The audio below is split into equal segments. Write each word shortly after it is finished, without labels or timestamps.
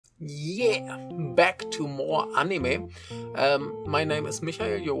Yeah, back to more anime. My name is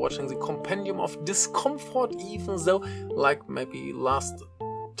Michael, you're watching the Compendium of Discomfort, even though, like maybe last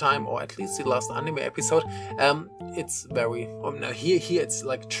time, or at least the last anime episode, it's very, no, here it's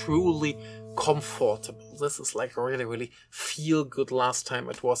like truly comfortable. This is like really feel good. Last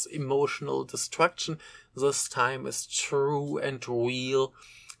time it was emotional destruction. This time is true and real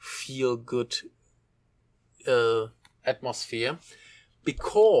feel good atmosphere,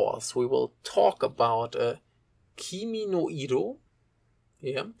 because we will talk about Kimi no Iro,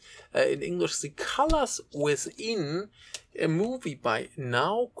 in English, The Colors Within, a movie by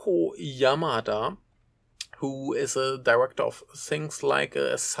Naoko Yamada, who is a director of things like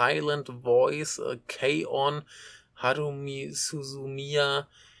A Silent Voice, K-On!, Harumi Suzumiya,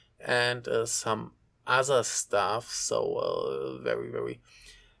 and some other stuff. So very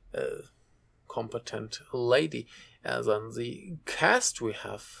competent lady. And then the cast, we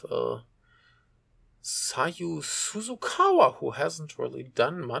have Sayu Suzukawa, who hasn't really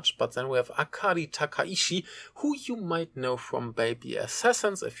done much, but then we have Akari Takaishi, who you might know from Baby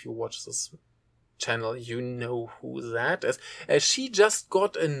Assassins. If you watch this channel, you know who that is. She just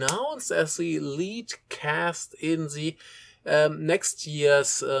got announced as the lead cast in the next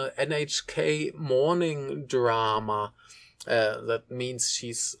year's NHK morning drama. That means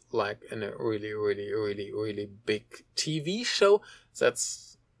she's like in a really big TV show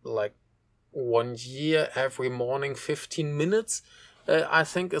that's like 1 year every morning, 15 minutes. I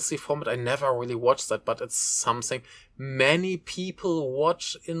think is the format. I never really watched that, but it's something many people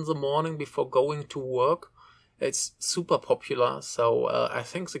watch in the morning before going to work. It's super popular. So I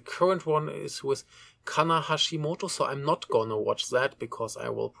think the current one is with Kana Hashimoto, so I'm not gonna watch that because I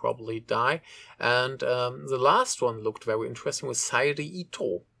will probably die. And the last one looked very interesting with Sairi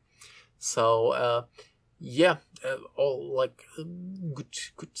Ito. So all like good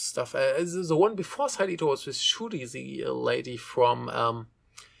stuff. The one before Sairi Ito was with Shuri, the lady from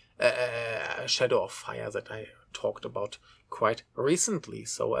Shadow of Fire that I talked about quite recently.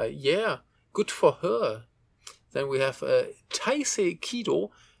 So good for her. Then we have Taisei Kido,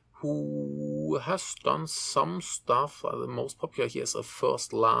 who has done some stuff. The most popular here is A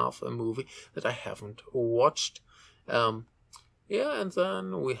First Love, a movie that I haven't watched. And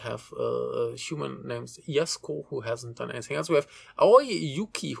then we have a human named Yasuko, who hasn't done anything else. We have Aoi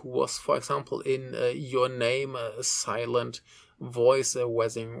Yuki, who was, for example, in Your Name, a Silent Voice,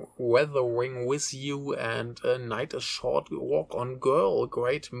 Weathering With You, and Night, a Short Walk on Girl.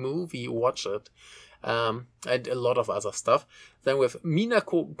 Great movie, watch it. And a lot of other stuff. Then we have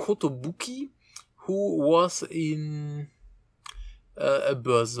Minako Kotobuki, who was in a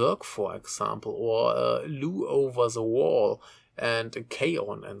Berserk, for example, or Lou Over the Wall, and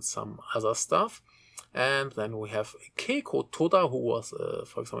K-On! And some other stuff. And then we have Keiko Toda, who was,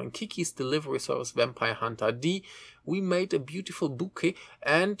 for example, in Kiki's Delivery Service, Vampire Hunter D. We Made a Beautiful Bouquet,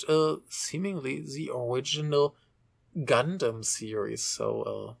 and seemingly the original Gundam series.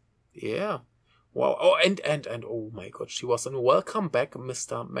 So, wow. Oh, and oh my god, she was in Welcome Back,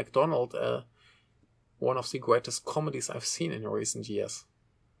 Mr. McDonald, one of the greatest comedies I've seen in recent years.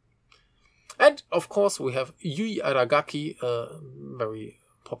 And of course we have Yui Aragaki, a very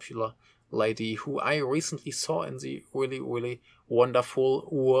popular lady who I recently saw in the really wonderful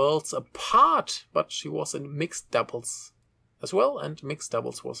Worlds Apart, but she was in mixed doubles as well, and mixed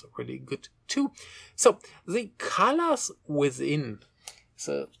doubles was really good too. So The Colors Within.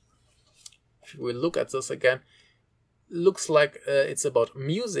 So if we look at this again, looks like it's about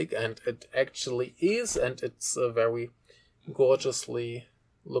music, and it actually is, and it's a very gorgeously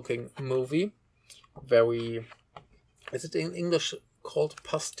looking movie. Very, is it in English called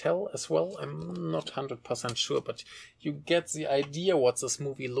pastel as well? I'm not 100% sure, but you get the idea what this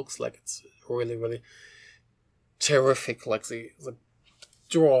movie looks like. It's really terrific, like the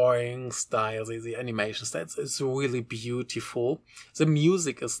drawing style, the animation style, it's really beautiful. The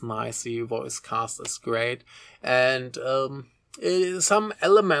music is nice, the voice cast is great, and some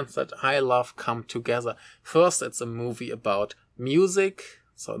elements that I love come together. First, it's a movie about music,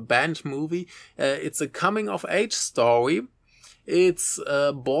 so a band movie. It's a coming of age story. It's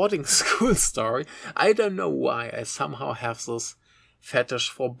a boarding school story. I don't know why I somehow have this fetish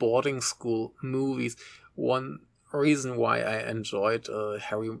for boarding school movies. One reason why I enjoyed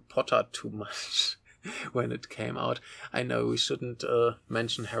Harry Potter too much when it came out. I know we shouldn't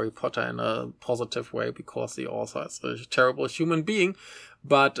mention Harry Potter in a positive way because the author is a terrible human being,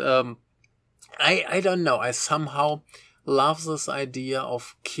 but I don't know. I somehow love this idea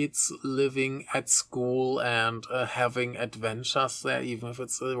of kids living at school and having adventures there, even if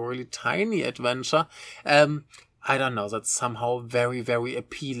it's a really tiny adventure. I don't know, that's somehow very, very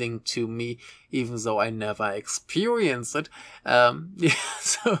appealing to me, even though I never experienced it. Yeah,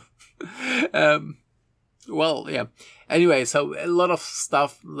 so, well, yeah. Anyway, so a lot of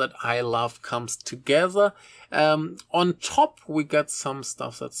stuff that I love comes together. On top, we get some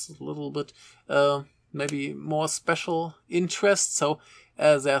stuff that's a little bit, maybe more special interest. So,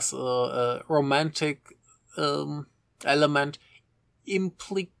 there's a romantic, element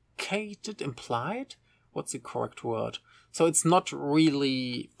implied? What's the correct word? So it's not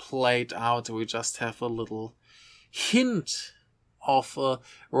really played out. We just have a little hint of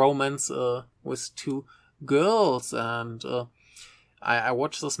romance with two girls. And I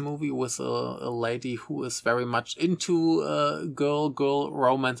watched this movie with a lady who is very much into girl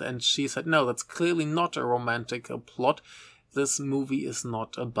romance. And she said, no, that's clearly not a romantic plot. This movie is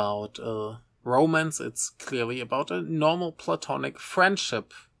not about romance. It's clearly about a normal platonic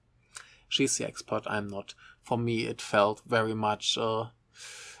friendship. She's the expert, I'm not. For me, it felt very much,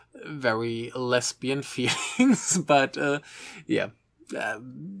 very lesbian feelings, but, yeah.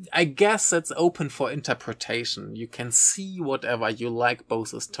 I guess that's open for interpretation. You can see whatever you like,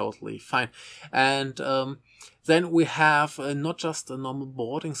 both is totally fine. And, then we have not just a normal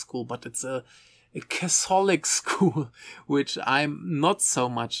boarding school, but it's a Catholic school, which I'm not so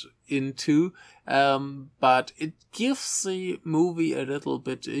much into, but it gives the movie a little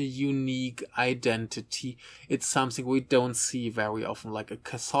bit a unique identity. It's something we don't see very often, like a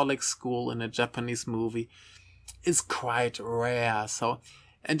Catholic school in a Japanese movie is quite rare. So,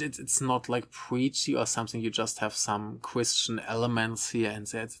 and it's not like preachy or something. You just have some Christian elements here and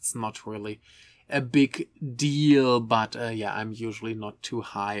there. It's not really a big deal, but yeah, I'm usually not too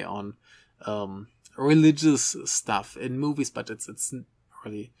high on religious stuff in movies, but it's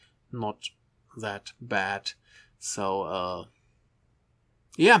really not that bad. So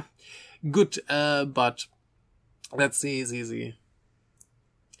yeah, good. But let's see the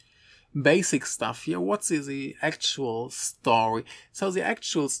basic stuff here. What's the actual story? So the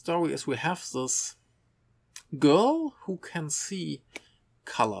actual story is we have this girl who can see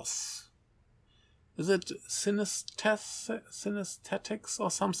colors. Is it synesthetics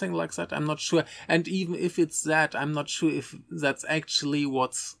or something like that? I'm not sure. And even if it's that, I'm not sure if that's actually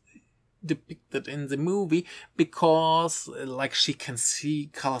what's depicted in the movie, because like she can see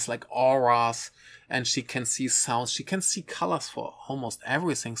colors like auras, and she can see sounds. She can see colors for almost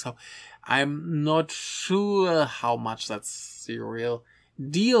everything. So I'm not sure how much that's the real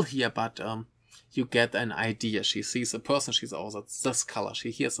deal here, but you get an idea. She sees a person, she's, oh, that's this color. She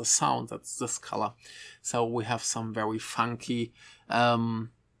hears a sound, that's this color. So we have some very funky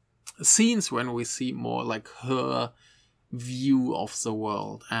scenes when we see more like her view of the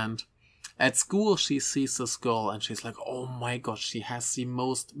world. And at school, she sees this girl and she's like, oh my God, she has the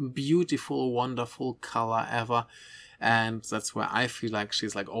most beautiful, wonderful color ever. And that's where I feel like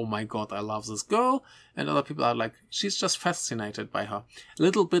she's like, oh my God, I love this girl. And other people are like, she's just fascinated by her. A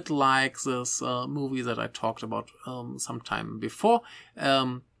little bit like this movie that I talked about some time before,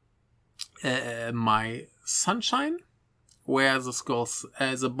 My Sunshine, where this girl,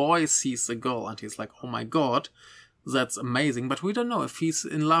 the boy sees the girl and he's like, oh my God, that's amazing. But we don't know if he's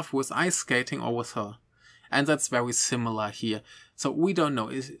in love with ice skating or with her. And that's very similar here. So we don't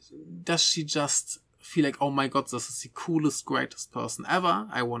know. Does she just feel like, oh my God, this is the coolest, greatest person ever,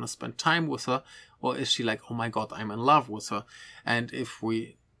 I want to spend time with her? Or is she like, oh my God, I'm in love with her? And if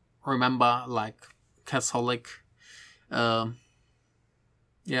we remember, like, Catholic, like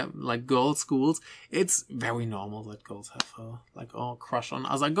girls' schools, it's very normal that girls have like a crush on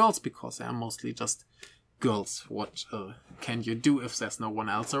other girls, because they are mostly just girls. What can you do if there's no one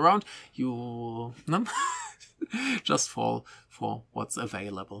else around? You just fall for what's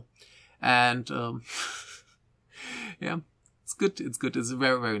available. And yeah, it's good. It's good. It's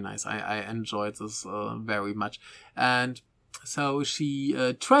very, very nice. I enjoyed this very much. And so she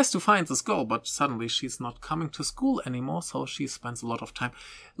tries to find this girl, but suddenly she's not coming to school anymore. So she spends a lot of time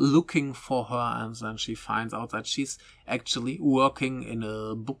looking for her, and then she finds out that she's actually working in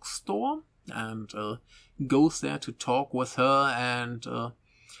a bookstore, and goes there to talk with her. And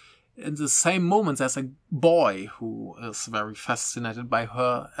in the same moment, there's a boy who is very fascinated by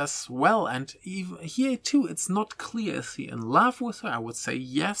her as well. And even here too, it's not clear, is he in love with her? I would say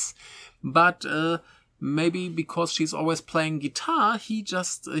yes, but maybe because she's always playing guitar, he's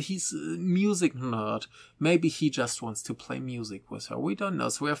a music nerd. Maybe he just wants to play music with her. We don't know.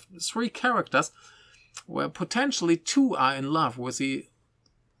 So we have three characters where potentially two are in love with the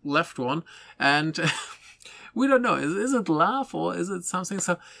left one, and we don't know. Is it love or is it something?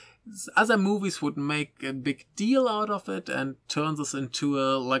 So other movies would make a big deal out of it and turn this into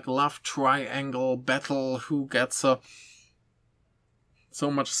a like love triangle battle. Who gets her?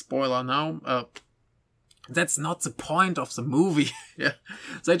 So much spoiler now. That's not the point of the movie. Yeah,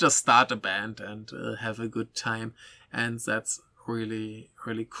 they just start a band and have a good time, and that's really,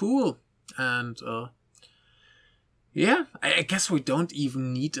 really cool. And yeah, I guess we don't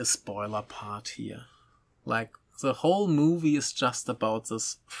even need a spoiler part here. Like, the whole movie is just about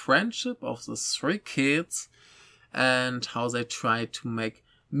this friendship of the three kids and how they try to make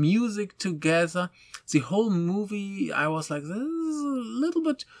music together. The whole movie, I was like, this is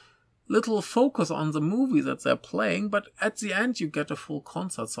a little focus on the movie that they're playing, but at the end you get a full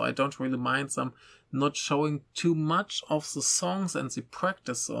concert, so I don't really mind them not showing too much of the songs and the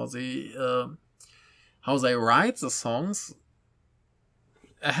practice or the how they write the songs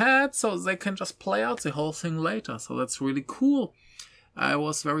ahead, so they can just play out the whole thing later. So that's really cool. I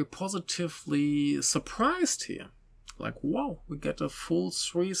was very positively surprised here. Like, wow, we get a full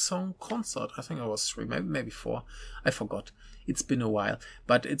 3-song concert. I think it was 3, maybe 4. I forgot. It's been a while.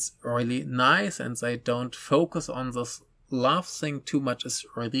 But it's really nice, and they don't focus on this love thing too much. It's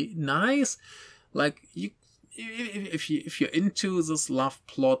really nice. Like, if you're into this love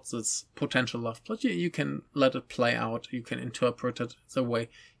plot, this potential love plot, you can let it play out. You can interpret it the way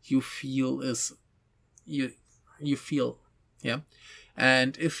you feel you feel. Yeah.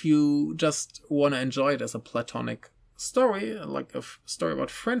 And if you just want to enjoy it as a platonic story, like a story about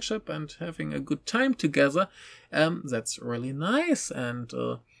friendship and having a good time together, that's really nice. And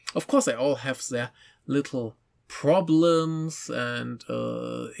of course, they all have their little problems and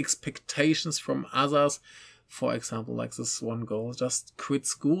expectations from others. For example, like this one girl just quit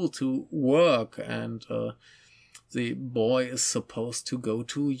school to work, and the boy is supposed to go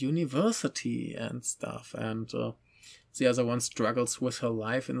to university and stuff, and the other one struggles with her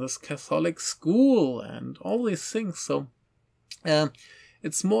life in this Catholic school and all these things. So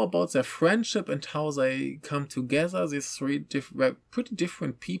it's more about their friendship and how they come together, these three pretty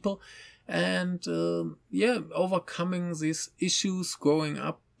different people, and yeah, overcoming these issues, growing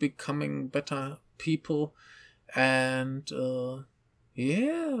up, becoming better people. And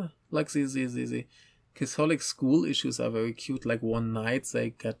yeah, like the Catholic school issues are very cute. Like, one night they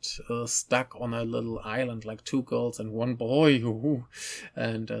get stuck on a little island, like 2 girls and 1 boy,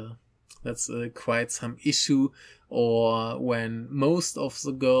 and that's quite some issue. Or when most of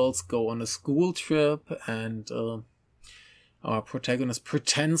the girls go on a school trip and our protagonist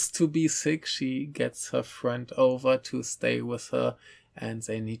pretends to be sick, she gets her friend over to stay with her, and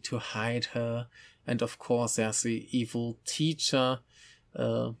they need to hide her. And of course, there's the evil teacher,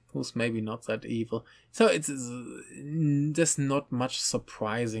 who's maybe not that evil. So there's not much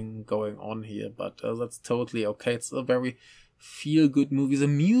surprising going on here, but that's totally okay. It's a very feel-good movie. The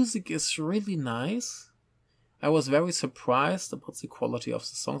music is really nice. I was very surprised about the quality of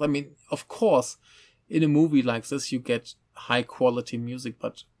the songs. I mean, of course, in a movie like this, you get high-quality music,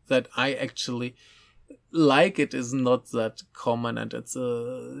 but that I actually like it is not that common, and it's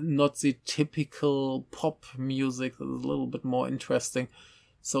not the typical pop music. It's a little bit more interesting,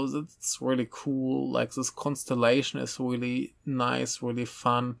 so that's really cool. Like, this constellation is really nice, really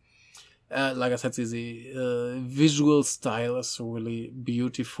fun. Like I said, the visual style is really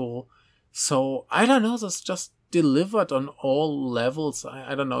beautiful. So I don't know, this just delivered on all levels.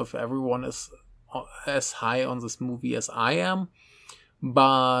 I don't know if everyone is as high on this movie as I am.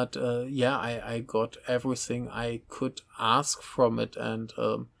 But yeah, I got everything I could ask from it, and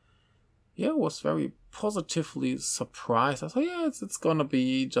yeah, was very positively surprised. I thought, yeah, it's gonna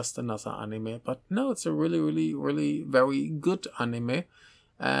be just another anime, but no, it's a really, really, really very good anime.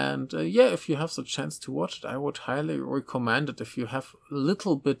 And yeah, if you have the chance to watch it, I would highly recommend it. If you have a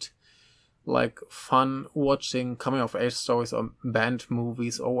little bit like fun watching coming of age stories or band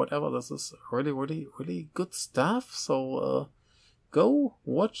movies or whatever, this is really, really, really good stuff. So go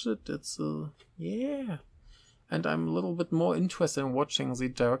watch it. It's yeah. And I'm a little bit more interested in watching the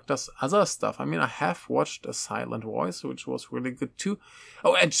director's other stuff. I mean, I have watched A Silent Voice, which was really good too.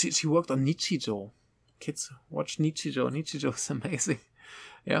 Oh, and she worked on Nichijou. Kids, watch Nichijou. Nichijou is amazing.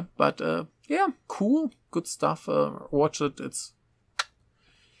 Yeah, but yeah, cool, good stuff. Watch it. It's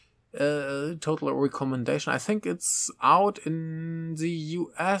total recommendation. I think it's out in the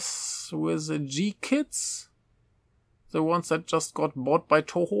US with the G Kids, the ones that just got bought by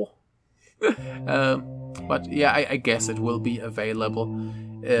Toho. But yeah, I guess it will be available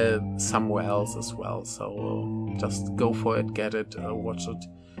somewhere else as well. So just go for it, get it, watch it.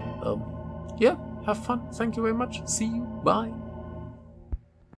 Yeah, have fun. Thank you very much. See you. Bye.